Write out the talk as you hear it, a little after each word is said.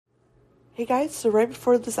Hey guys, so right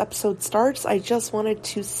before this episode starts, I just wanted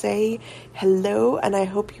to say hello and I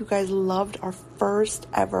hope you guys loved our first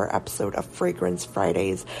ever episode of Fragrance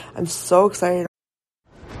Fridays. I'm so excited.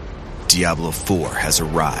 Diablo 4 has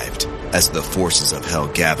arrived. As the forces of hell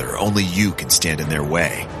gather, only you can stand in their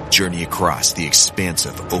way. Journey across the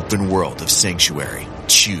expansive open world of Sanctuary.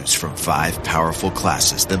 Choose from 5 powerful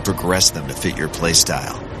classes, then progress them to fit your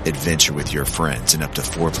playstyle. Adventure with your friends in up to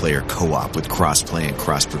 4-player co-op with cross-play and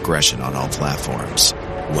cross-progression on all platforms.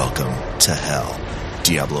 Welcome to hell.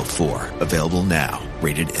 Diablo 4, available now.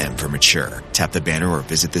 Rated M for mature. Tap the banner or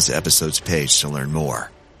visit this episode's page to learn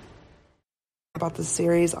more. About this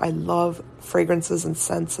series. I love fragrances and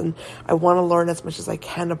scents, and I want to learn as much as I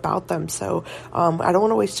can about them. So I don't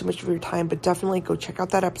want to waste too much of your time, but definitely go check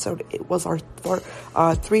out that episode. It was our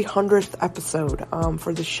 300th episode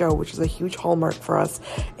for the show, which is a huge hallmark for us.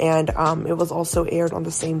 And it was also aired on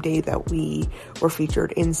the same day that we were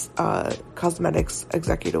featured in Cosmetics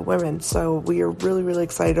Executive Women. So we are really, really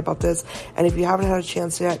excited about this. And if you haven't had a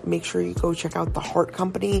chance yet, make sure you go check out The Heart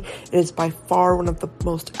Company. It is by far one of the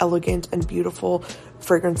most elegant and beautiful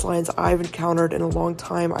fragrance lines I've encountered in a long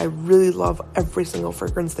time. I really love every single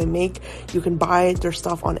fragrance they make. You can buy their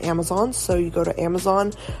stuff on Amazon. So you go to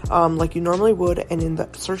Amazon like you normally would, and in the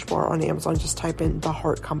search bar on Amazon, just type in The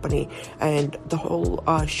Heart Company and the whole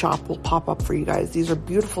shop will pop up for you guys. These are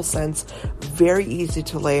beautiful scents, very easy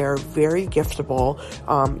to layer, very giftable,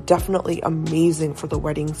 definitely amazing for the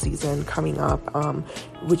wedding season coming up,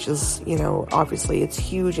 which is, obviously it's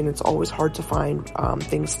huge and it's always hard to find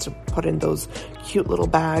things to put in those cute little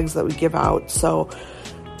bags that we give out. So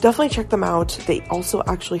definitely check them out. They also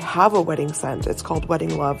actually have a wedding scent. It's called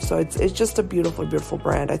Wedding Love. So it's just a beautiful, beautiful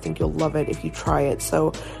brand. I think you'll love it if you try it.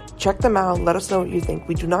 So check them out. Let us know what you think.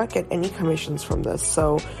 We do not get any commissions from this.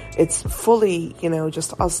 So it's fully,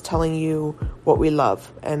 just us telling you what we love.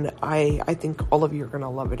 And I think all of you are going to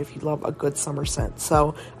love it if you love a good summer scent.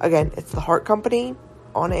 So again, it's The Heart Company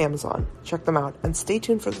on Amazon. Check them out and stay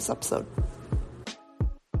tuned for this episode.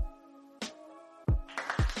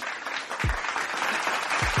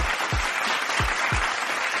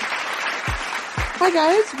 Hi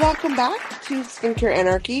guys, welcome back to Skincare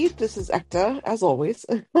Anarchy. This is Ekta, as always,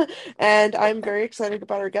 and I'm very excited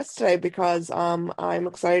about our guest today because I'm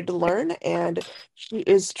excited to learn, and she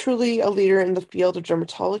is truly a leader in the field of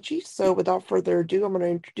dermatology. So without further ado, I'm going to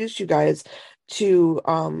introduce you guys to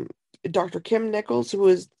Dr. Kim Nichols, who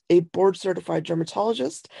is a board-certified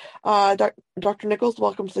dermatologist. Dr. Nichols,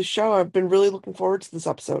 welcome to the show. I've been really looking forward to this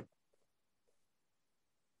episode.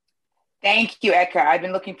 Thank you, Eka. I've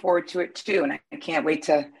been looking forward to it too, and I can't wait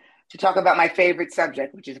to talk about my favorite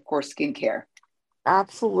subject, which is, of course, skincare.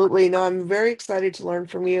 Absolutely. No, I'm very excited to learn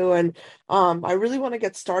from you. And I really want to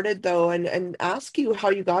get started though and ask you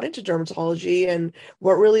how you got into dermatology and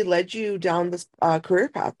what really led you down this career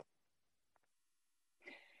path.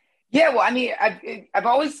 Yeah, well, I mean, I've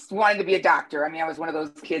always wanted to be a doctor. I mean, I was one of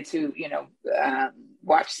those kids who,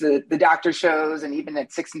 watched the doctor shows, and even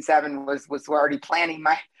at 6 and 7 was already planning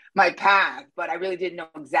my path. But I really didn't know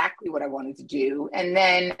exactly what I wanted to do. And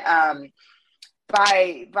then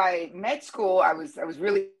by med school, I was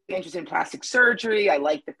really interested in plastic surgery. I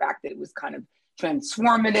liked the fact that it was kind of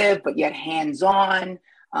transformative, but yet hands-on,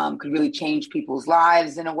 could really change people's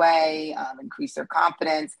lives in a way, increase their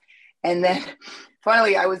confidence. And then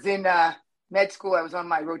finally, I was in med school. I was on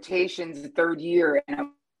my rotations the third year, and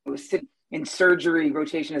I was sitting in surgery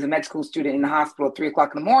rotation as a med school student in the hospital at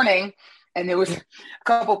 3:00 in the morning. And there was a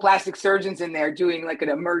couple plastic surgeons in there doing like an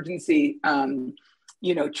emergency,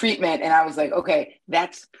 treatment. And I was like, okay,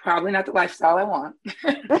 that's probably not the lifestyle I want.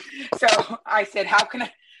 So I said, how can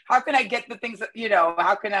I get the things that,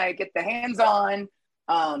 how can I get the hands-on,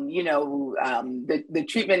 the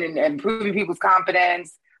treatment and improving people's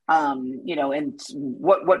confidence, and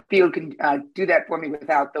what field can do that for me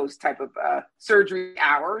without those type of surgery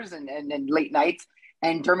hours and late nights.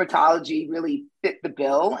 And dermatology really fit the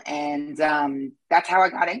bill, and that's how I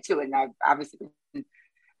got into it. And I've obviously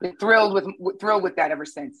been thrilled with that ever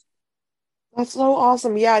since. That's so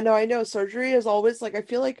awesome. Yeah, no, I know surgery is always like, I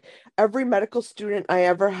feel like every medical student I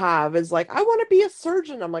ever have is like, I want to be a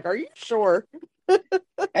surgeon. I'm like, are you sure? Yeah.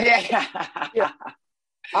 Yeah. Yeah.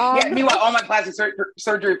 Meanwhile, all my plastic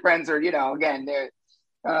surgery friends are, again, they're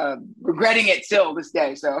regretting it still this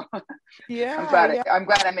day. So I'm glad Yeah. I'm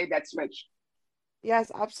glad I made that switch.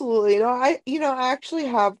 Yes, absolutely. I actually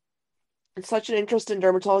have such an interest in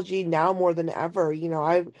dermatology now more than ever.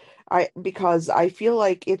 Because I feel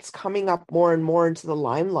like it's coming up more and more into the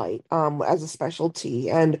limelight as a specialty.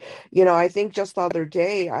 And, I think just the other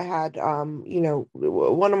day I had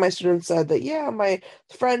one of my students said that, yeah, my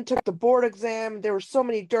friend took the board exam. There were so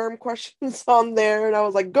many derm questions on there, and I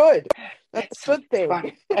was like, good. That's That's a so good thing.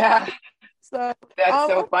 funny. Yeah, So, that's um,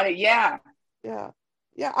 so funny. Yeah. yeah.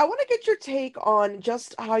 Yeah, I want to get your take on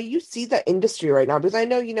just how you see the industry right now, because I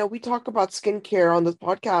know, we talk about skincare on this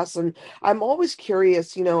podcast, and I'm always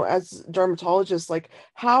curious, as dermatologists, like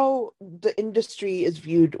how the industry is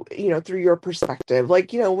viewed, through your perspective.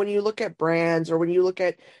 Like, when you look at brands or when you look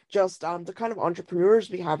at just the kind of entrepreneurs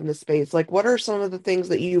we have in the space, like what are some of the things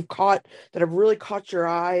that you've caught that have really caught your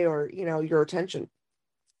eye or, your attention?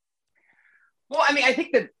 Well, I mean, I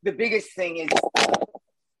think the biggest thing is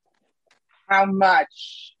how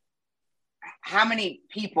much, how many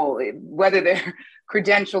people, whether they're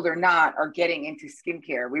credentialed or not, are getting into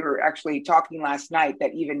skincare. We were actually talking last night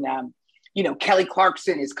that even, Kelly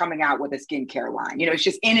Clarkson is coming out with a skincare line. It's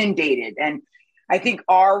just inundated. And I think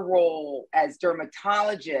our role as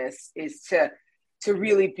dermatologists is to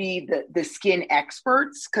really be the skin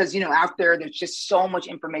experts, because out there's just so much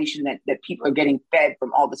information that people are getting fed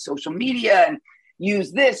from all the social media, and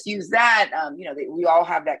use this, use that. We all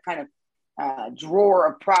have that kind of drawer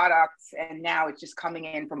of products, and now it's just coming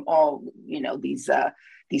in from all these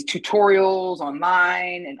tutorials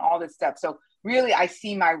online and all this stuff. So really, I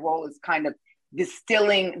see my role as kind of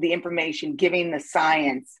distilling the information, giving the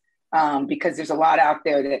science, because there's a lot out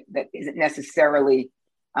there that isn't necessarily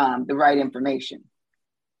the right information.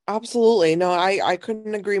 Absolutely. No, I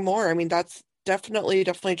couldn't agree more. I mean, that's definitely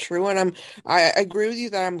true. And I agree with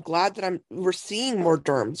you that I'm glad that we're seeing more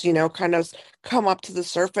derms, kind of come up to the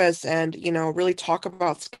surface and, really talk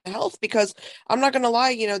about skin health, because I'm not gonna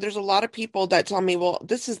lie, there's a lot of people that tell me, well,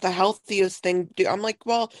 this is the healthiest thing. I'm like,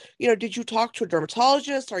 well, did you talk to a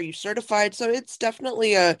dermatologist? Are you certified? So it's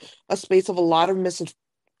definitely a space of a lot of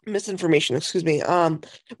misinformation, excuse me.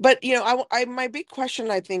 But my big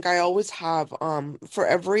question I think I always have for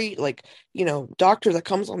every, like, doctor that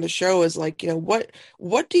comes on the show is like,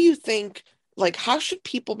 what do you think, like, how should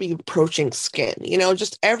people be approaching skin,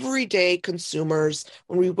 just everyday consumers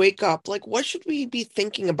when we wake up, like what should we be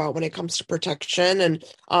thinking about when it comes to protection and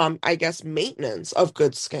I guess maintenance of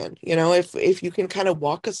good skin, if you can kind of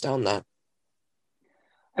walk us down that.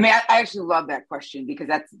 I mean, I actually love that question, because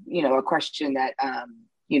that's, a question that,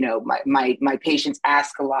 my patients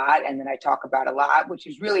ask a lot, and then I talk about a lot, which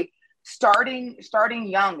is really starting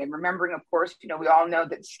young and remembering, of course, we all know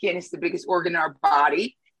that skin is the biggest organ in our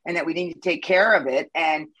body, and that we need to take care of it.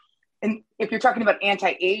 And if you're talking about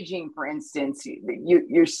anti-aging, for instance,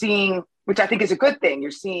 you're seeing, which I think is a good thing, you're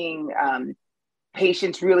seeing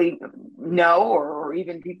patients really know, or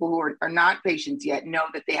even people who are not patients yet know,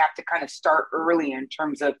 that they have to kind of start early in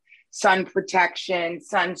terms of sun protection,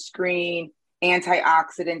 sunscreen,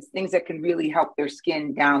 antioxidants, things that can really help their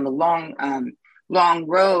skin down the long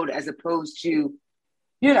road, as opposed to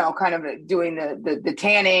kind of doing the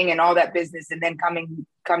tanning and all that business, and then coming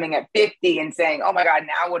at 50 and saying, oh my God,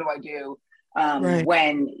 now what do I do? Right.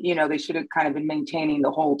 When they should have kind of been maintaining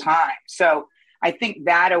the whole time. So I think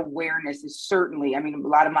that awareness is certainly, I mean, a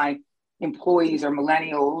lot of my employees are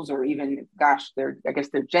millennials, or even, gosh, I guess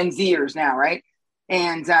they're Gen Zers now, right?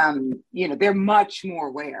 And they're much more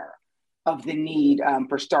aware of the need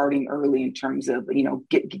for starting early in terms of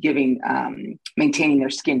giving maintaining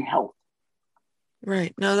their skin health.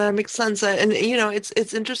 Right. No, that makes sense. And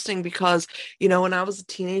it's interesting because, when I was a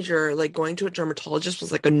teenager, like going to a dermatologist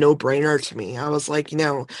was like a no-brainer to me. I was like,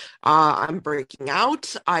 I'm breaking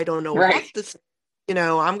out. I don't know what Right, this,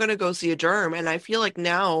 I'm gonna go see a derm. And I feel like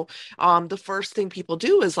now, the first thing people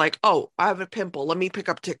do is like, oh, I have a pimple. Let me pick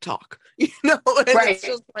up TikTok. And it's right.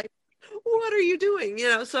 just like, what are you doing?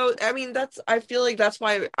 So I mean, I feel like that's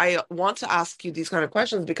why I want to ask you these kind of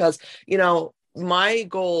questions, because, my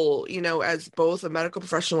goal, as both a medical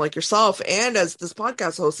professional like yourself and as this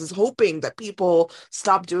podcast host, is hoping that people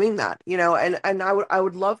stop doing that, and I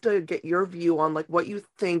would love to get your view on like what you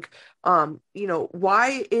think,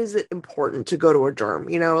 why is it important to go to a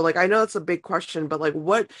derm? Like I know it's a big question, but like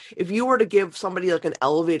what if you were to give somebody like an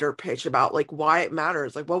elevator pitch about like why it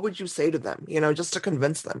matters, like what would you say to them, just to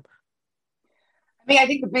convince them? I mean, I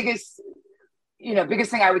think the biggest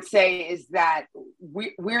thing I would say is that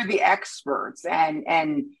we're the experts,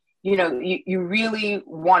 and you really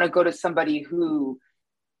want to go to somebody who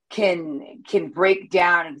can break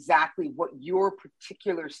down exactly what your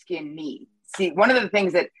particular skin needs. See, one of the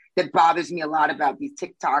things that bothers me a lot about these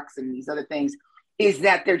TikToks and these other things is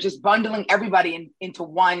that they're just bundling everybody into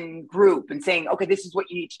one group and saying, okay, this is what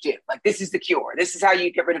you need to do. Like, this is the cure. This is how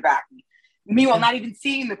you get rid of acne. Meanwhile, not even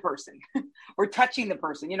seeing the person or touching the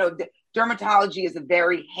person. Dermatology is a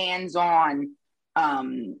very hands-on,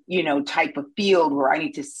 type of field where I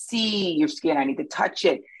need to see your skin. I need to touch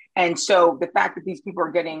it. And so the fact that these people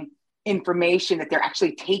are getting information that they're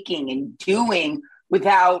actually taking and doing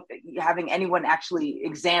without having anyone actually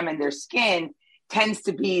examine their skin tends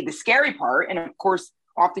to be the scary part. And of course,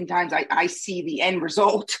 oftentimes I see the end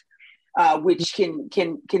result, which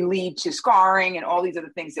can lead to scarring and all these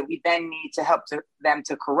other things that we then need to help them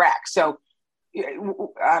to correct. So,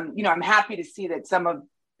 I'm happy to see that some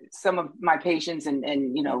of my patients and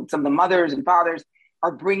some of the mothers and fathers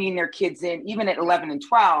are bringing their kids in, even at 11 and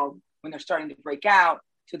 12, when they're starting to break out,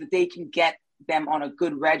 so that they can get them on a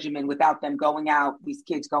good regimen without them these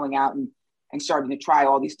kids going out and starting to try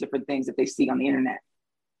all these different things that they see on the internet.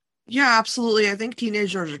 Yeah, absolutely. I think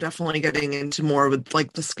teenagers are definitely getting into more with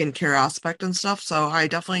like the skincare aspect and stuff. So I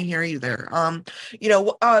definitely hear you there.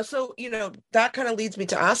 That kind of leads me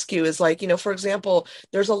to ask you is like, for example,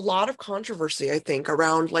 there's a lot of controversy, I think,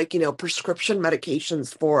 around like, prescription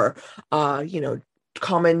medications for,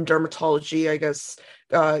 common dermatology, I guess,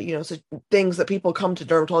 so things that people come to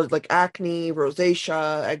dermatology like acne,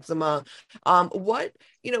 rosacea, eczema. What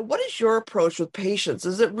is your approach with patients?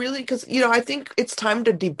 Is it really, because, I think it's time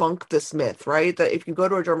to debunk this myth, right? That if you go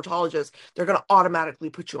to a dermatologist, they're going to automatically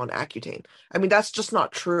put you on Accutane. I mean, that's just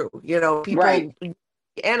not true. People Right.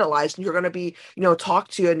 analyzed and you're going to be,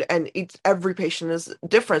 talked to, and every patient is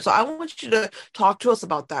different. So I want you to talk to us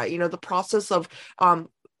about that, the process of,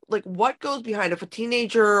 like what goes behind if a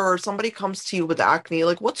teenager or somebody comes to you with acne,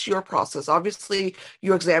 like what's your process? Obviously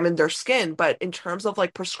you examine their skin, but in terms of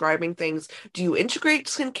like prescribing things, do you integrate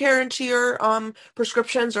skincare into your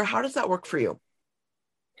prescriptions, or how does that work for you?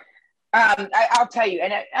 I'll tell you,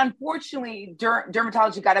 and unfortunately,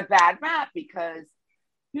 dermatology got a bad rap because,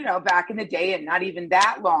 back in the day and not even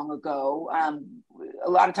that long ago, a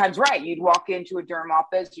lot of times, right, you'd walk into a derm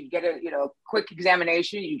office, you'd get a, quick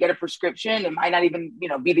examination, you get a prescription. It might not even,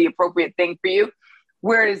 be the appropriate thing for you.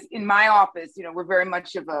 Whereas in my office, we're very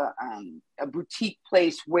much of a boutique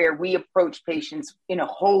place where we approach patients in a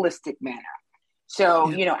holistic manner. So,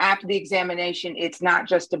 Yeah. after the examination, it's not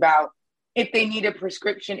just about if they need a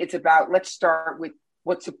prescription, it's about let's start with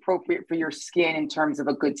what's appropriate for your skin in terms of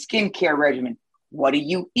a good skincare regimen. What are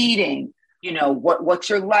you eating? What's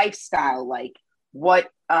your lifestyle like?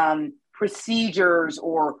 What procedures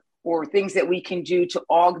or things that we can do to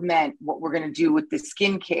augment what we're going to do with the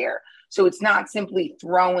skincare? So it's not simply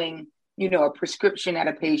throwing, a prescription at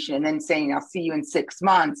a patient and then saying, I'll see you in 6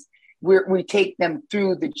 months. We take them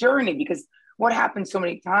through the journey, because what happens so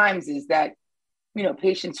many times is that,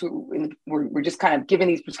 patients who we're just kind of giving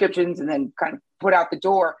these prescriptions and then kind of put out the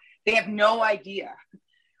door, they have no idea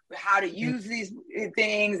how to use these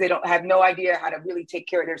things. They don't have no idea how to really take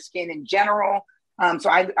care of their skin in general. So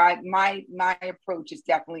my approach is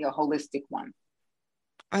definitely a holistic one.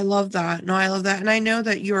 I love that. No, I love that. And I know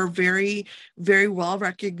that you're very, very well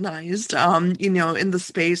recognized, in the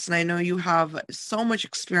space. And I know you have so much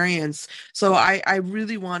experience. So I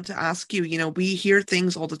really want to ask you, we hear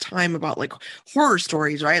things all the time about like horror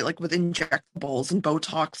stories, right? Like with injectables and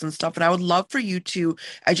Botox and stuff. And I would love for you to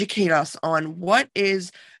educate us on what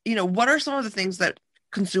are some of the things that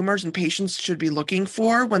consumers and patients should be looking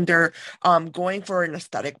for when they're going for an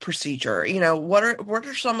aesthetic procedure. What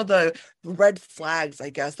are some of the red flags, I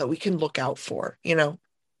guess, that we can look out for? Yeah,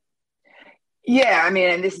 I mean,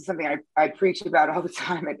 and this is something I preach about all the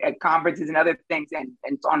time at conferences and other things,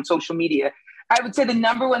 and on social media. I would say the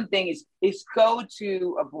number one thing is go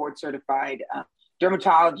to a board certified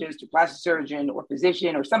dermatologist or plastic surgeon or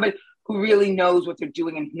physician or somebody who really knows what they're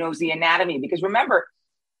doing and knows the anatomy. Because remember,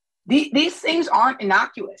 these things aren't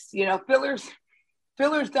innocuous.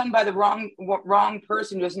 Fillers done by the wrong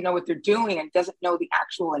person who doesn't know what they're doing and doesn't know the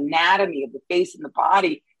actual anatomy of the face and the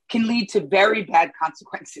body can lead to very bad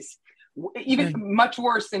consequences, even much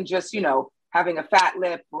worse than just having a fat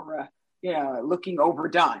lip or looking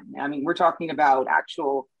overdone. I mean, we're talking about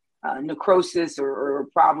actual necrosis or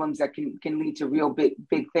problems that can lead to real big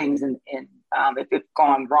things, and if it's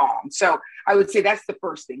gone wrong. So I would say that's the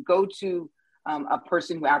first thing. Go to a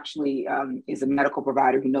person who actually is a medical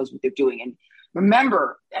provider who knows what they're doing. And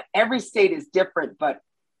remember, every state is different, but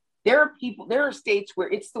there are states where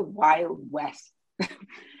it's the Wild West.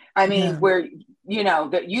 I mean, Yeah. where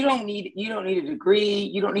that you don't need a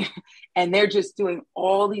degree, and they're just doing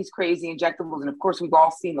all these crazy injectables. And of course, we've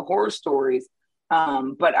all seen the horror stories.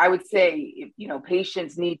 But I would say,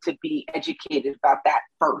 patients need to be educated about that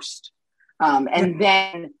first, and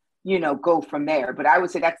then go from there. But I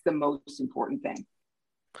would say that's the most important thing.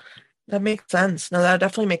 That makes sense. No, that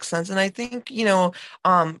definitely makes sense. And I think,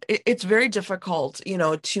 it's very difficult,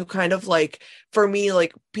 to kind of like, for me,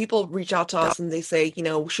 like people reach out to us and they say,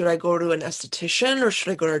 should I go to an esthetician or should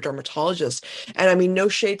I go to a dermatologist? And I mean, no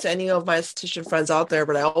shade to any of my esthetician friends out there,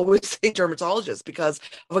 but I always say dermatologist because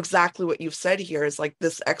of exactly what you've said here is like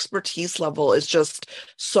this expertise level is just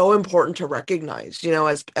so important to recognize,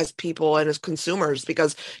 as people and as consumers,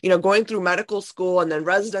 because, going through medical school and then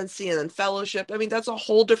residency and then fellowship, I mean, that's a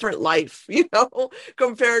whole different life,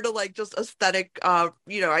 compared to like just aesthetic, I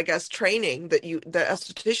guess training the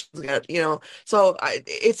estheticians get, so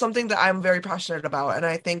it's something that I'm very passionate about. And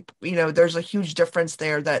I think, there's a huge difference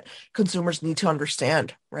there that consumers need to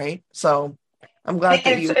understand, right? So I'm glad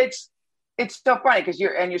that And you, it's so funny because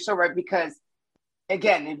you're so right, because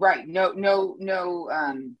again, right, no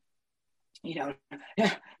you know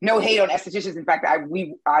no hate on estheticians. In fact,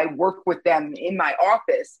 I work with them in my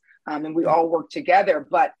office, and we all work together.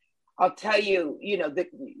 But I'll tell you,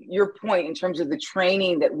 your point in terms of the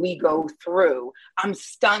training that we go through, I'm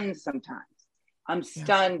stunned sometimes. I'm yeah,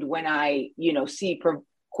 stunned when I, see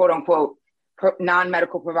quote unquote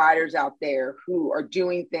non-medical providers out there who are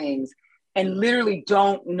doing things and literally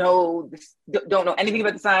don't know anything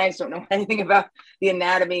about the science, don't know anything about the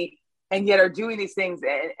anatomy, and yet are doing these things,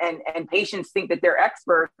 and patients think that they're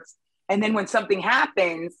experts. And then when something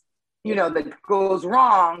happens, that goes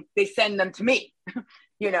wrong, they send them to me.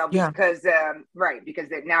 yeah. Because right, because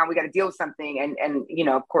now we got to deal with something, and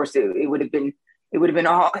of course it would have been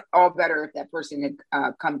all better if that person had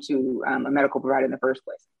come to a medical provider in the first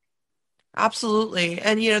place. Absolutely.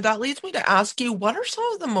 And that leads me to ask you, what are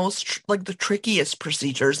some of the most like the trickiest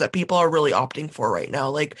procedures that people are really opting for right now?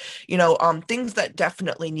 Like, things that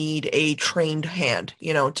definitely need a trained hand,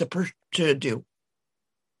 to do.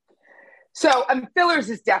 So fillers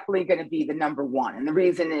is definitely going to be the number one. And the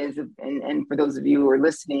reason is, and for those of you who are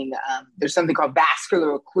listening, there's something called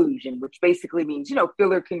vascular occlusion, which basically means,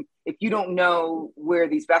 filler can, if you don't know where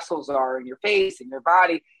these vessels are in your face and your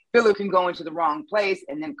body, filler can go into the wrong place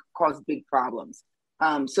and then cause big problems.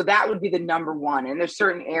 So that would be the number one. And there's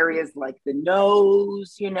certain areas like the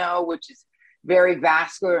nose, which is very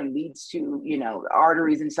vascular and leads to,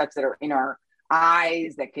 arteries and such that are in our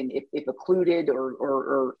eyes that can, if occluded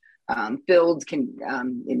or filled, can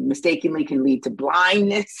mistakenly can lead to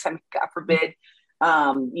blindness. I mean, God forbid.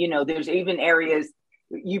 There's even areas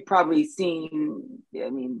you've probably seen. I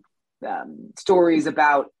mean, stories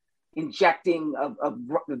about injecting of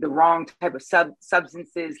the wrong type of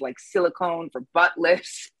substances like silicone for butt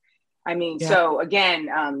lifts. I mean, Yeah. so again,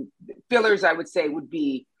 fillers, I would say, would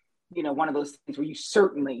be, one of those things where you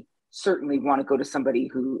certainly want to go to somebody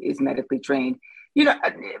who is medically trained.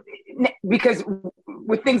 Because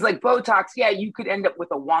with things like Botox, yeah, you could end up with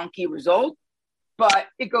a wonky result, but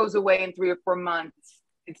it goes away in 3 or 4 months.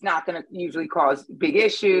 It's not going to usually cause big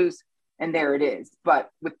issues, and there it is. But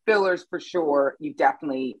with fillers, for sure, you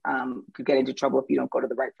definitely could get into trouble if you don't go to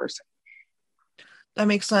the right person. That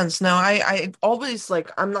makes sense. Now, I always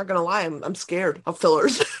like, I'm not gonna lie, I'm scared of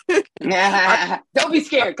fillers. Don't be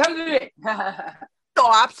scared. Come to me.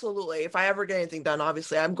 Oh, absolutely. If I ever get anything done,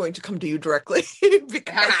 obviously I'm going to come to you directly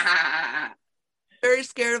because very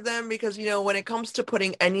scared of them because when it comes to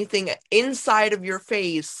putting anything inside of your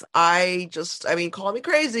face, I mean, call me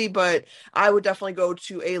crazy, but I would definitely go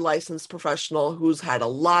to a licensed professional who's had a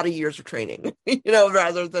lot of years of training,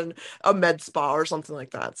 rather than a med spa or something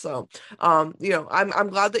like that. So I'm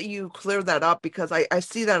glad that you cleared that up because I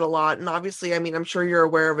see that a lot. And obviously, I mean, I'm sure you're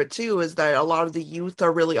aware of it too, is that a lot of the youth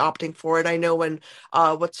are really opting for it. I know when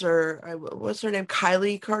what's her name,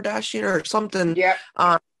 Kylie Kardashian or something, Yep.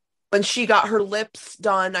 when she got her lips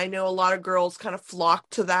done, I know a lot of girls kind of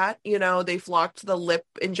flocked to that, they flocked to the lip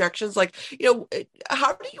injections. Like,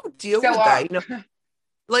 how do you deal So with that?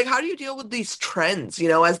 Like, how do you deal with these trends,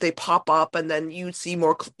 as they pop up and then you see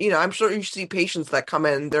more, I'm sure you see patients that come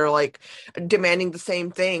in, they're like demanding the same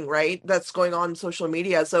thing, right? That's going on social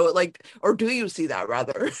media. So like, or do you see that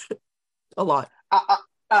rather a lot?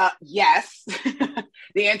 Yes.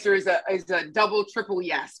 The answer is a double, triple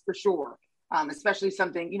yes for sure. Especially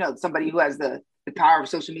something, somebody who has the power of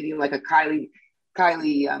social media, like a Kylie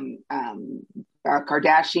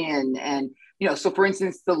Kardashian, and so for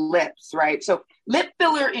instance, the lips, right? So lip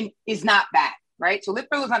filler is not bad, right? So lip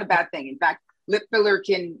filler is not a bad thing. In fact, lip filler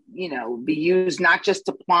can, be used not just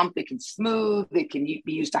to plump, it can smooth, it can be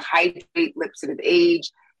used to hydrate lips at an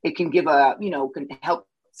age. It can give can help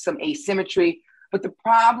some asymmetry. But the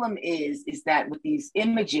problem is that with these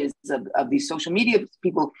images of these social media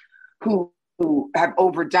people who have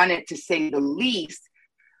overdone it, to say the least,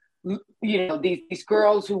 these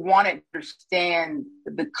girls who want to understand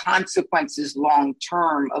the consequences long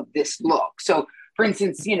term of this look. So, for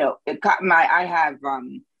instance, I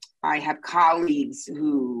have colleagues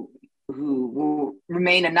who will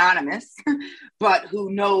remain anonymous, but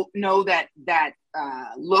who know that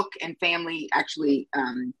look and family actually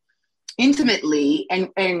intimately,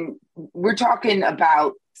 and we're talking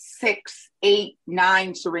about 6, 8,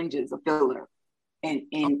 9 syringes of filler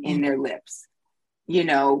in their lips,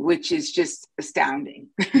 which is just astounding.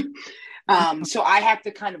 So I have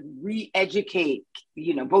to kind of re-educate,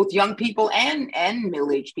 both young people and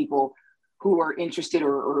middle-aged people who are interested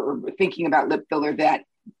or thinking about lip filler,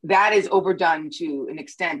 that is overdone to an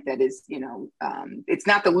extent that is, it's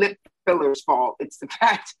not the lip filler's fault. It's the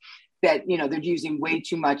fact that, they're using way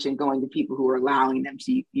too much and going to people who are allowing them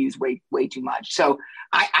to use way too much. So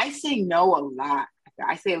I say no a lot.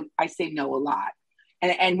 I say no a lot.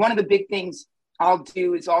 And one of the big things I'll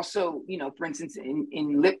do is also, for instance,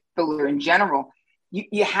 in lip filler in general,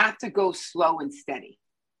 you have to go slow and steady,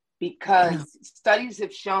 because studies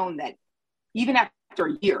have shown that even after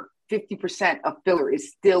a year, 50% of filler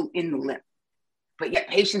is still in the lip, but yet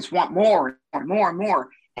patients want more and more and more.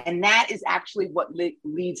 And that is actually what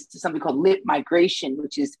leads to something called lip migration,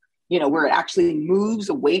 which is, where it actually moves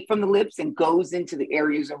away from the lips and goes into the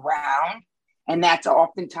areas around. And that's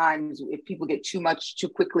oftentimes, if people get too much too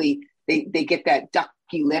quickly, they get that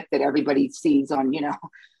ducky lip that everybody sees on,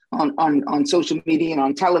 on social media and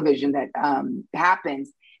on television that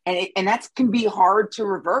happens. And that can be hard to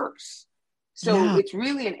reverse. So it's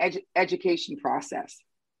really an education process.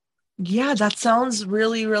 Yeah, that sounds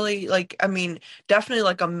really, really definitely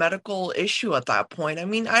like a medical issue at that point. I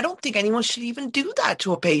mean, I don't think anyone should even do that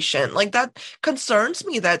to a patient. Like, that concerns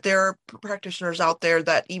me that there are practitioners out there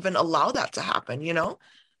that even allow that to happen,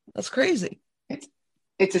 That's crazy.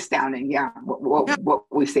 It's astounding. Yeah. Yeah. What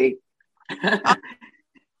we see. I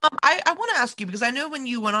want to ask you, because I know when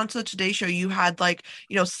you went on to the Today Show, you had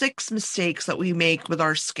 6 mistakes that we make with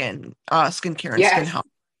our skincare and skin Yes. health.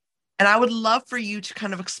 And I would love for you to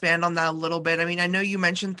kind of expand on that a little bit. I mean, I know you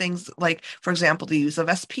mentioned things like, for example, the use of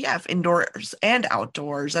SPF indoors and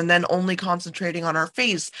outdoors, and then only concentrating on our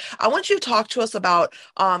face. I want you to talk to us about,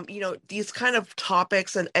 these kind of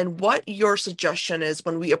topics and what your suggestion is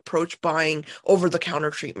when we approach buying over-the-counter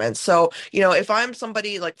treatments. So, if I'm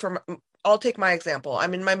somebody I'll take my example.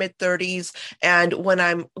 I'm in my mid-30s, and when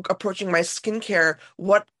I'm approaching my skincare,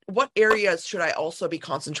 what areas should I also be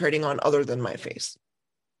concentrating on other than my face?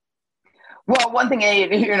 Well, one thing,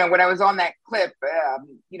 when I was on that clip,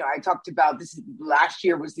 I talked about this last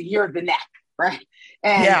year was the year of the neck, right?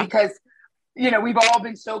 And Yeah. because, we've all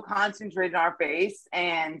been so concentrated on our face,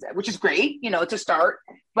 and which is great, to start.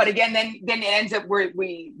 But again, then it ends up where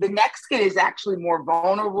the neck skin is actually more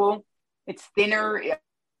vulnerable. It's thinner,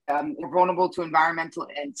 more vulnerable to environmental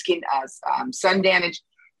and skin sun damage.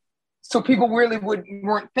 So people really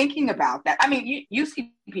weren't thinking about that. I mean, you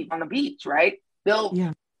see people on the beach, right? They'll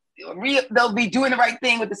be doing the right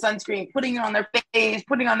thing with the sunscreen, putting it on their face,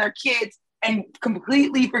 putting it on their kids, and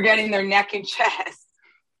completely forgetting their neck and chest,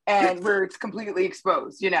 and where it's completely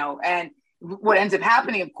exposed, And what ends up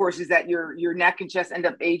happening, of course, is that your neck and chest end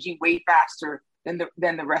up aging way faster than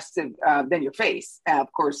the rest of than your face,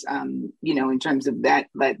 of course. In terms of that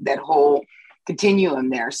whole continuum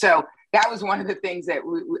there. So that was one of the things that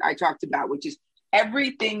I talked about, which is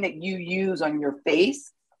everything that you use on your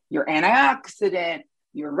face, your antioxidant,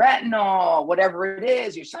 your retinol, whatever it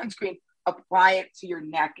is, your sunscreen, apply it to your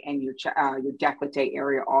neck and your décolleté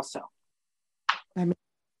area also. I mean,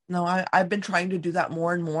 no, I've been trying to do that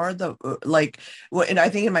more and more. And I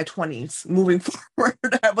think in my 20s, moving forward,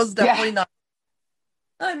 I was definitely not.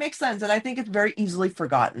 That makes sense, and I think it's very easily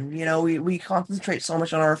forgotten. We concentrate so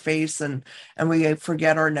much on our face, and we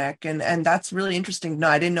forget our neck, and that's really interesting. No,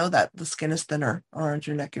 I didn't know that the skin is thinner around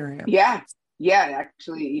your neck area. Yeah,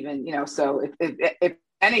 actually, even so if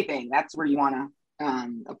anything, that's where you want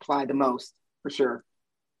to apply the most, for sure.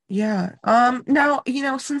 Yeah. Now,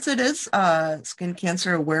 since it is Skin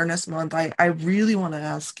Cancer Awareness Month, I really want to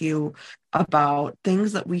ask you about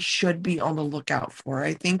things that we should be on the lookout for.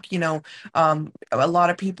 I think, a lot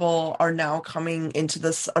of people are now coming into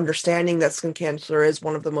this understanding that skin cancer is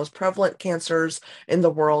one of the most prevalent cancers in the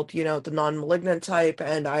world, the non-malignant type.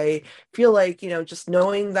 And I feel like, just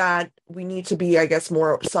knowing that we need to be, I guess,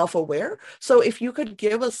 more self-aware. So if you could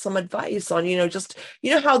give us some advice on, just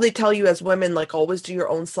how they tell you as women, like, always do your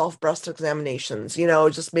own self breast examinations,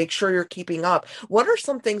 just make sure you're keeping up. What are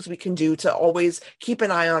some things we can do to always keep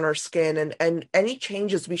an eye on our skin, and any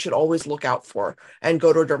changes we should always look out for and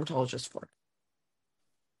go to a dermatologist for?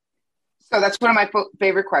 So that's one of my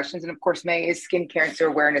favorite questions. And of course, May is Skin Cancer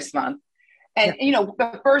Awareness Month. Yeah. And,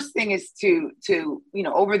 the first thing is to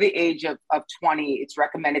over the age of 20, it's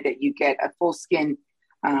recommended that you get a full skin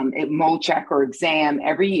mole check or exam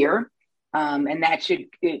every year. And that should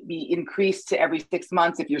be increased to every 6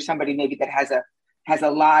 months if you're somebody maybe that has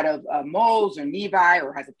a lot of moles or nevi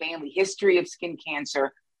or has a family history of skin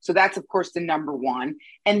cancer. So that's, of course, the number one.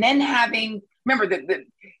 And then remember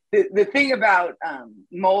the thing about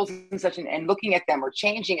moles and such and looking at them or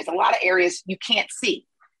changing is a lot of areas you can't see.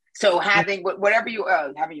 So having whatever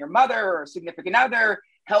having your mother or significant other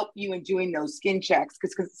help you in doing those skin checks,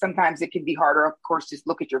 because sometimes it can be harder, of course, just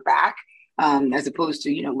look at your back as opposed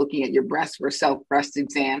to, looking at your breast for a self-breast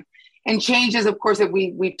exam. And changes, of course, that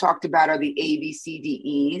we've talked about are the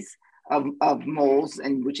ABCDEs of moles,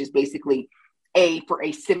 and which is basically A for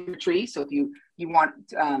asymmetry. So if you want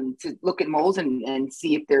to look at moles and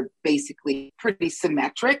see if they're basically pretty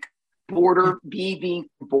symmetric, border, B being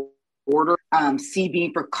border, C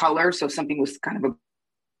being for color. So if something was kind of a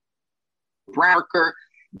brown marker,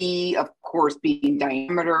 D, of course, being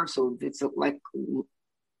diameter. So if it's like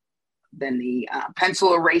then the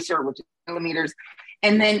pencil eraser, which is millimeters.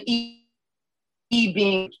 And then E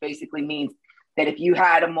being, which basically means that if you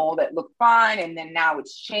had a mole that looked fine and then now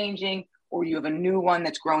it's changing, or you have a new one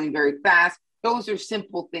that's growing very fast, those are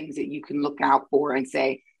simple things that you can look out for and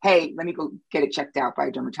say, hey, let me go get it checked out by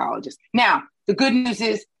a dermatologist. Now, the good news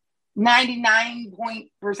is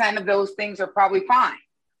 99% of those things are probably fine.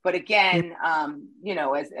 But again,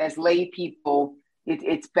 as lay people,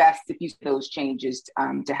 it's best if you see those changes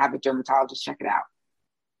to have a dermatologist check it out.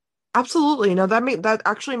 Absolutely. No, that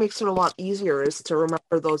actually makes it a lot easier is to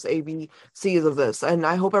remember those ABCs of this. And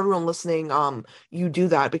I hope everyone listening, you do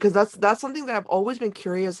that, because that's something that I've always been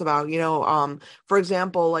curious about. For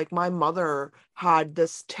example, like my mother had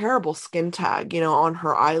this terrible skin tag, on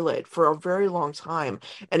her eyelid for a very long time.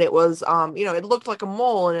 And it was, it looked like a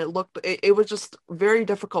mole, and it was just very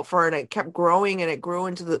difficult for her, and it kept growing, and it grew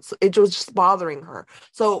it was just bothering her.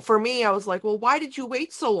 So for me, I was like, well, why did you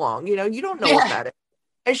wait so long? You don't know what that is.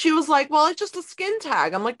 And she was like, well, it's just a skin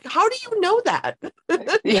tag. I'm like, how do you know that?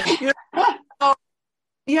 Yeah.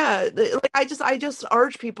 Yeah, like I just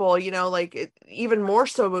urge people, even more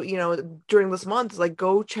so, during this month, like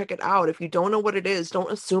go check it out. If you don't know what it is,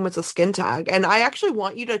 don't assume it's a skin tag. And I actually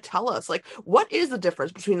want you to tell us, like, what is the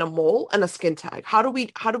difference between a mole and a skin tag? How do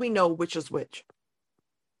we know which is which?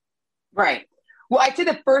 Right. Well, I'd say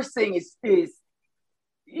the first thing is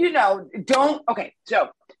so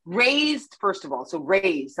raised, first of all. So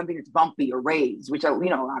raised, something that's bumpy or raised, which,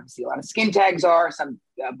 obviously a lot of skin tags are, some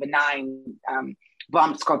benign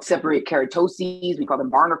bumps called seborrheic keratoses, we call them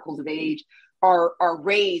barnacles of age, are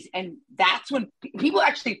raised. And that's when people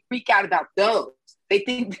actually freak out about those. They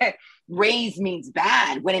think that raised means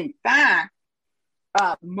bad, when in fact,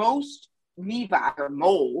 most nevi or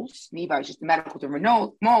moles, nevi is just the medical term,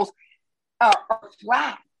 moles, are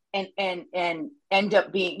flat and end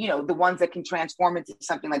up being, the ones that can transform into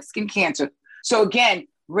something like skin cancer. So again,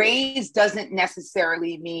 raised doesn't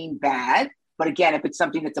necessarily mean bad, but again, if it's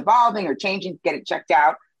something that's evolving or changing, get it checked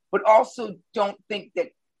out. But also don't think that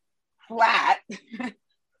flat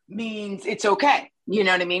means it's okay. You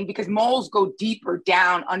know what I mean? Because moles go deeper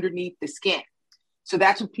down underneath the skin. So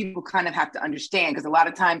that's what people kind of have to understand, because a lot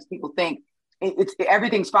of times people think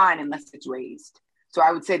everything's fine unless it's raised. So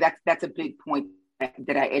I would say that's a big point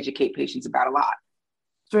that I educate patients about a lot.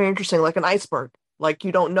 It's very interesting, like an iceberg. Like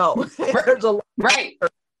you don't know. Right. There's a lot. Right.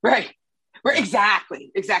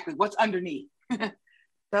 Exactly. What's underneath?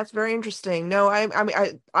 That's very interesting. No,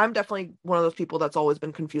 I'm definitely one of those people that's always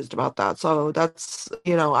been confused about that. So that's,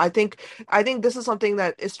 I think this is something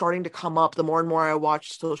that is starting to come up the more and more I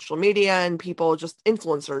watch social media and people, just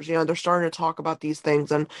influencers, they're starting to talk about these things,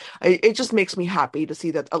 and it just makes me happy to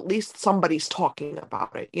see that at least somebody's talking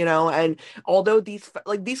about it, and although these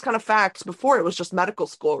kind of facts, before it was just medical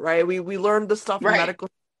school, right? We learned this stuff in Right. medical.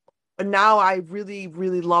 But now I really,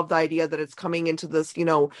 really love the idea that it's coming into this,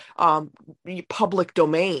 public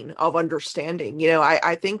domain of understanding.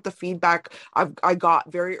 I think the feedback I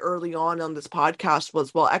got very early on this podcast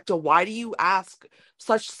was, well, Ekta, why do you ask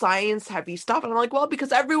such science heavy stuff? And I'm like, well,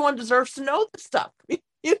 because everyone deserves to know this stuff. We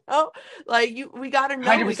got to know.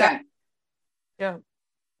 100%. Yeah.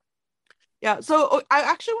 Yeah. So I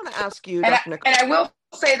actually want to ask you, and Dr. Nicole. And I will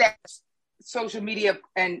say that social media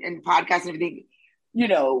and podcasts and everything,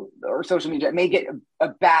 or social media may get a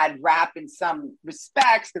bad rap in some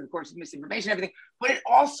respects, because of course misinformation and everything, but it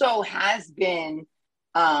also has been,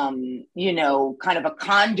 kind of a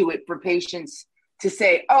conduit for patients to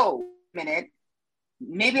say, oh, a minute,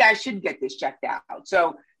 maybe I should get this checked out.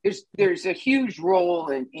 So there's a huge role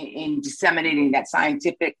in disseminating that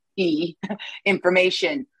scientific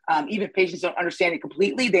information. Even if patients don't understand it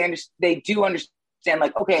completely, they do understand,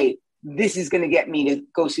 like, okay, this is going to get me to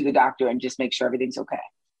go see the doctor and just make sure everything's okay.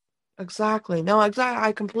 Exactly. No, exactly.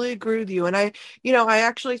 I completely agree with you. And I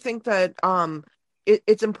actually think that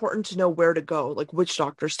it's important to know where to go, like which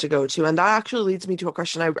doctors to go to. And that actually leads me to a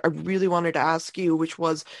question I really wanted to ask you, which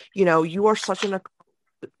was, you are such an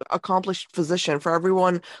accomplished physician. For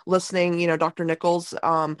everyone listening, Dr. Nichols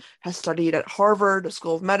has studied at Harvard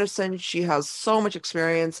School of Medicine. She has so much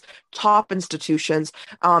experience, top institutions.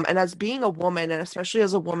 And as being a woman, and especially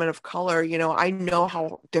as a woman of color, I know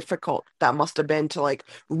how difficult that must have been to like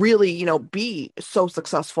really, be so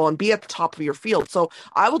successful and be at the top of your field. So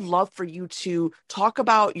I would love for you to talk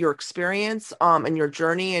about your experience and your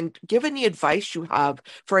journey and give any advice you have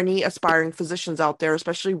for any aspiring physicians out there,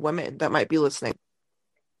 especially women that might be listening.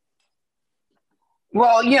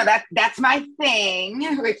 Well, that's my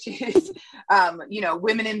thing, which is,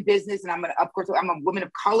 women in business. And of course, I'm a woman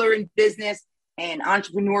of color in business, and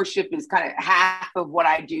entrepreneurship is kind of half of what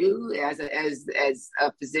I do as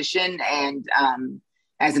a physician and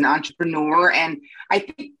as an entrepreneur. And I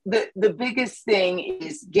think the biggest thing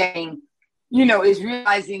is is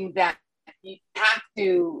realizing that you have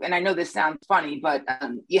to, and I know this sounds funny, but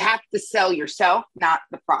you have to sell yourself, not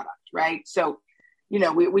the product, right? So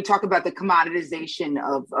we talk about the commoditization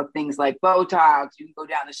of things like Botox. You can go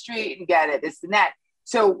down the street and get it, this and that.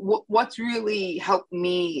 So what's really helped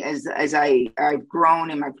me as I've grown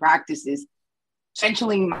in my practice is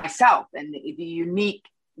essentially myself and the unique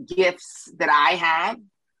gifts that I have,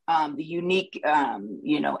 the unique,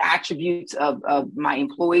 attributes of my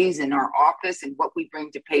employees in our office and what we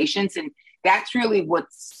bring to patients. And that's really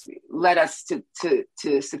what's led us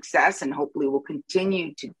to success, and hopefully we'll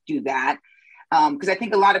continue to do that. Because I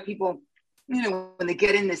think a lot of people, when they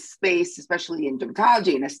get in this space, especially in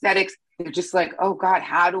dermatology and aesthetics, they're just like, oh God,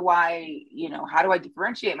 how do I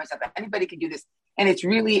differentiate myself? Anybody can do this. And it's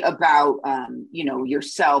really about,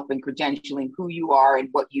 yourself and credentialing who you are and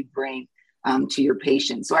what you bring to your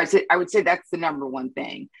patients. So I would say that's the number one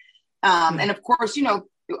thing. And of course,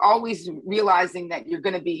 always realizing that you're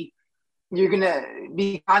going to be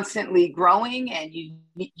constantly growing, and you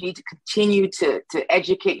need to continue to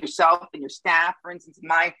educate yourself and your staff. For instance, in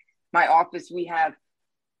my office, we have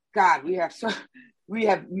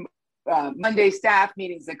Monday staff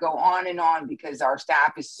meetings that go on and on because our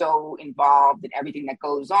staff is so involved in everything that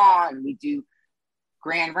goes on. We do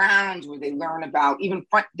grand rounds where they learn about, even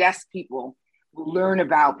front desk people will learn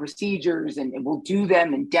about procedures, and we'll do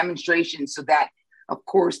them in demonstrations so that, of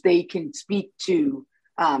course, they can speak to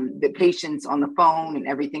the patients on the phone and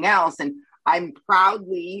everything else. And I'm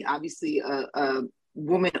proudly, obviously, a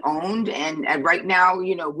woman owned. And right now,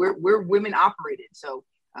 we're women operated. So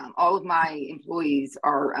all of my employees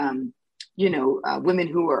are, women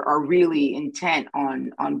who are really intent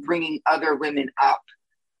on bringing other women up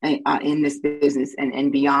in this business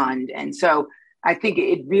and beyond. And so I think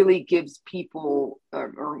it really gives people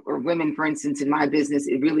or women, for instance, in my business,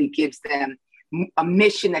 it really gives them a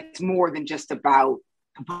mission that's more than just about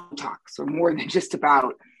Botox, or more than just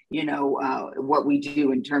about what we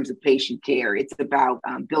do in terms of patient care. It's about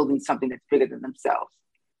building something that's bigger than themselves.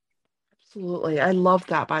 Absolutely. I love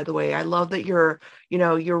that, by the way. I love that you're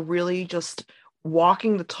really just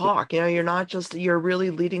walking the talk. You're really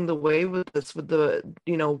leading the way with this, with the,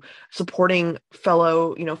 supporting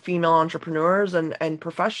fellow, female entrepreneurs and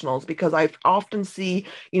professionals, because I often see,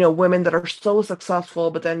 women that are so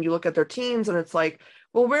successful, but then you look at their teams and it's like,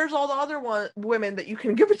 well, where's all the other women that you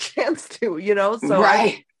can give a chance to, So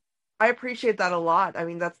right. I appreciate that a lot. I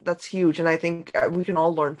mean, that's huge. And I think we can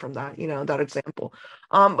all learn from that, that example.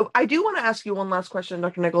 I do want to ask you one last question,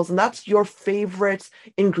 Dr. Nichols, and that's your favorite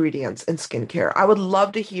ingredients in skincare. I would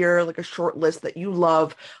love to hear like a short list that you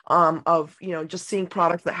love of, just seeing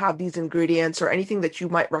products that have these ingredients, or anything that you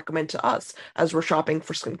might recommend to us as we're shopping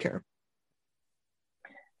for skincare.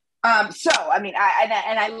 I mean,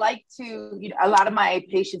 I like to, a lot of my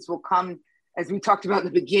patients will come, as we talked about in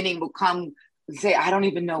the beginning, will come and say, I don't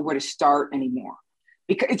even know where to start anymore.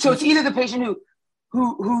 So it's either the patient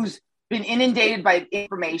who's been inundated by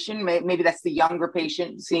information, maybe that's the younger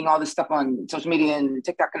patient seeing all this stuff on social media and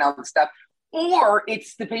TikTok and all this stuff, or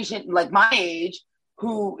it's the patient like my age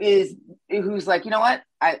who's like, you know what,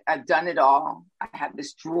 I've done it all. I have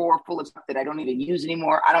this drawer full of stuff that I don't even use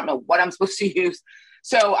anymore. I don't know what I'm supposed to use.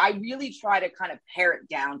 So I really try to kind of pare it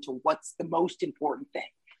down to what's the most important thing,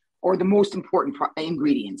 or the most important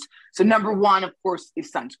ingredients. So number one, of course,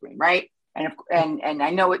 is sunscreen, right? And I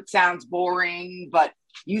know it sounds boring, but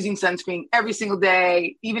using sunscreen every single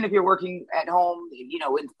day, even if you're working at home,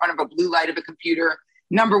 in front of a blue light of a computer.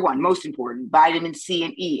 Number one, most important, vitamin C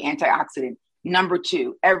and E, antioxidant. Number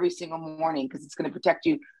two, every single morning, because it's going to protect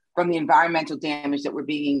you from the environmental damage that we're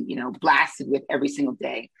being, blasted with every single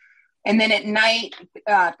day. And then at night,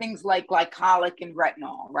 things like glycolic and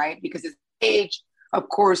retinol, right? Because as age, of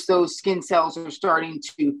course, those skin cells are starting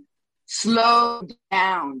to slow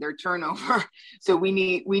down their turnover. So we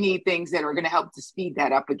need things that are going to help to speed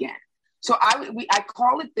that up again. So I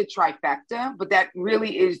call it the trifecta, but that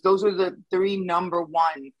really is, those are the three number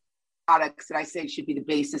one products that I say should be the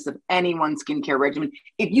basis of anyone's skincare regimen.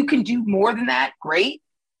 If you can do more than that, great.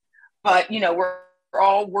 But, we're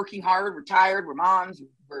all working hard, we're tired, we're moms,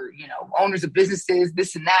 we're, owners of businesses,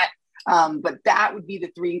 this and that. But that would be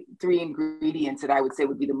the three ingredients that I would say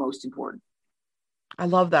would be the most important. I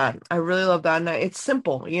love that. I really love that. And it's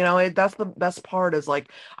simple, that's the best part is like,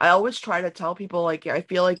 I always try to tell people, like, I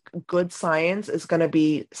feel like good science is going to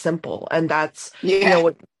be simple. And that's, Yeah.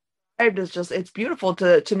 what is just, it's beautiful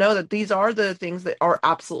to know that these are the things that are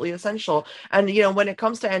absolutely essential. And, when it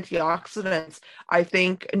comes to antioxidants, I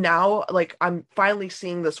think now, like, I'm finally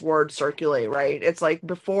seeing this word circulate, right? It's like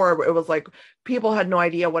before it was like people had no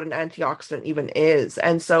idea what an antioxidant even is.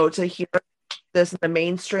 And so to hear this in the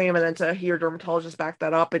mainstream and then to hear dermatologists back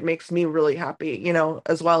that up, it makes me really happy,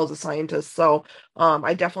 as well as a scientist. So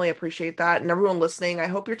I definitely appreciate that. And everyone listening, I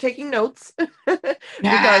hope you're taking notes because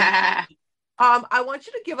I want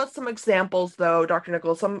you to give us some examples though, Dr.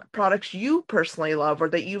 Nichols, some products you personally love or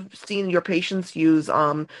that you've seen your patients use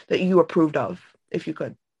that you approved of, if you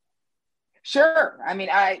could. Sure. I mean,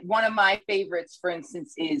 one of my favorites, for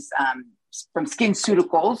instance, is from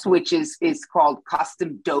SkinCeuticals, which is called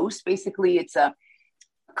Custom Dose. Basically, it's a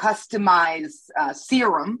customized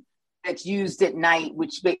serum that's used at night,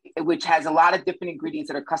 which has a lot of different ingredients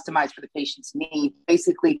that are customized for the patient's need,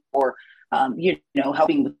 basically for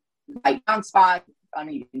helping with light brown spots,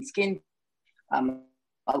 uneven skin.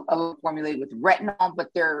 A formulated with retinol, but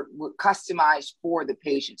they're customized for the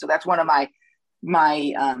patient. So that's one of my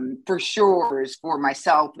for sure is for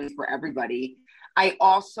myself and for everybody. I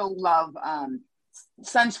also love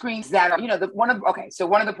sunscreens that are, one of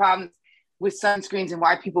the problems with sunscreens and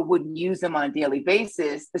why people wouldn't use them on a daily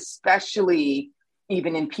basis, especially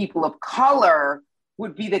even in people of color,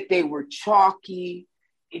 would be that they were chalky.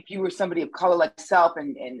 If you were somebody of color like myself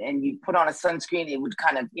and you put on a sunscreen, it would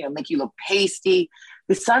kind of, make you look pasty.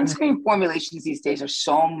 The sunscreen formulations these days are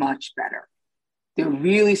so much better. They're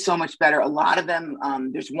really so much better. A lot of them,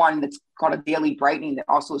 there's one that's called a daily brightening that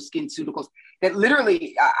also is SkinCeuticals that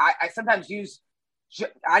literally I sometimes use.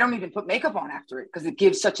 I don't even put makeup on after it because it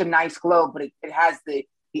gives such a nice glow, but it has the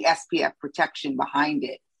SPF protection behind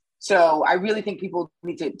it. So I really think people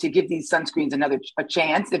need to give these sunscreens a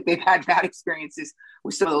chance if they've had bad experiences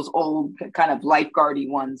with some of those old kind of lifeguardy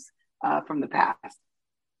ones from the past.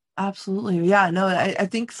 Absolutely. Yeah, no, I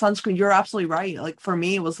think sunscreen, you're absolutely right. Like for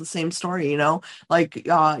me, it was the same story, like,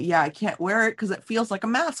 yeah, I can't wear it because it feels like a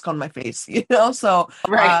mask on my face, so,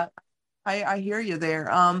 Right. I hear you there.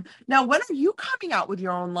 Now when are you coming out with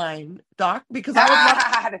your own line, Doc? Because I would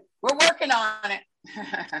love to We're working on it.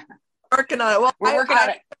 working on it. Well, We're working on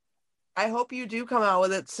it. I hope you do come out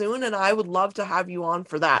with it soon, and I would love to have you on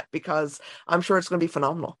for that because I'm sure it's going to be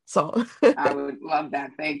phenomenal. So I would love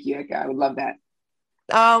that. Thank you. I would love that.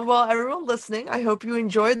 well, everyone listening, I hope you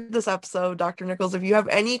enjoyed this episode, Dr. Nichols. If you have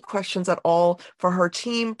any questions at all for her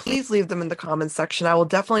team, please leave them in the comments section. I will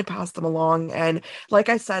definitely pass them along. And like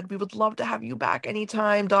I said, we would love to have you back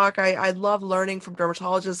anytime, Doc. I love learning from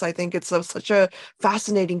dermatologists. I think it's such a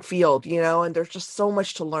fascinating field, and there's just so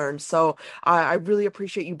much to learn. So I really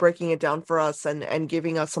appreciate you breaking it down for us and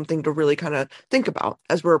giving us something to really kind of think about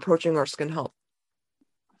as we're approaching our skin health.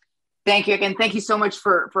 Thank you again. Thank you so much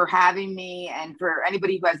for having me. And for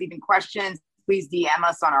anybody who has even questions, please DM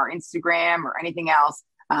us on our Instagram or anything else.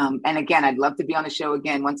 And again, I'd love to be on the show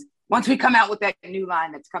again once we come out with that new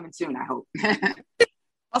line that's coming soon, I hope.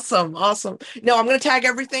 Awesome. No, I'm going to tag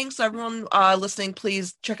everything. So everyone listening,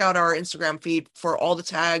 please check out our Instagram feed for all the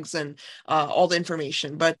tags and all the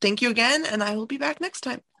information. But thank you again, and I will be back next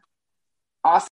time. Awesome.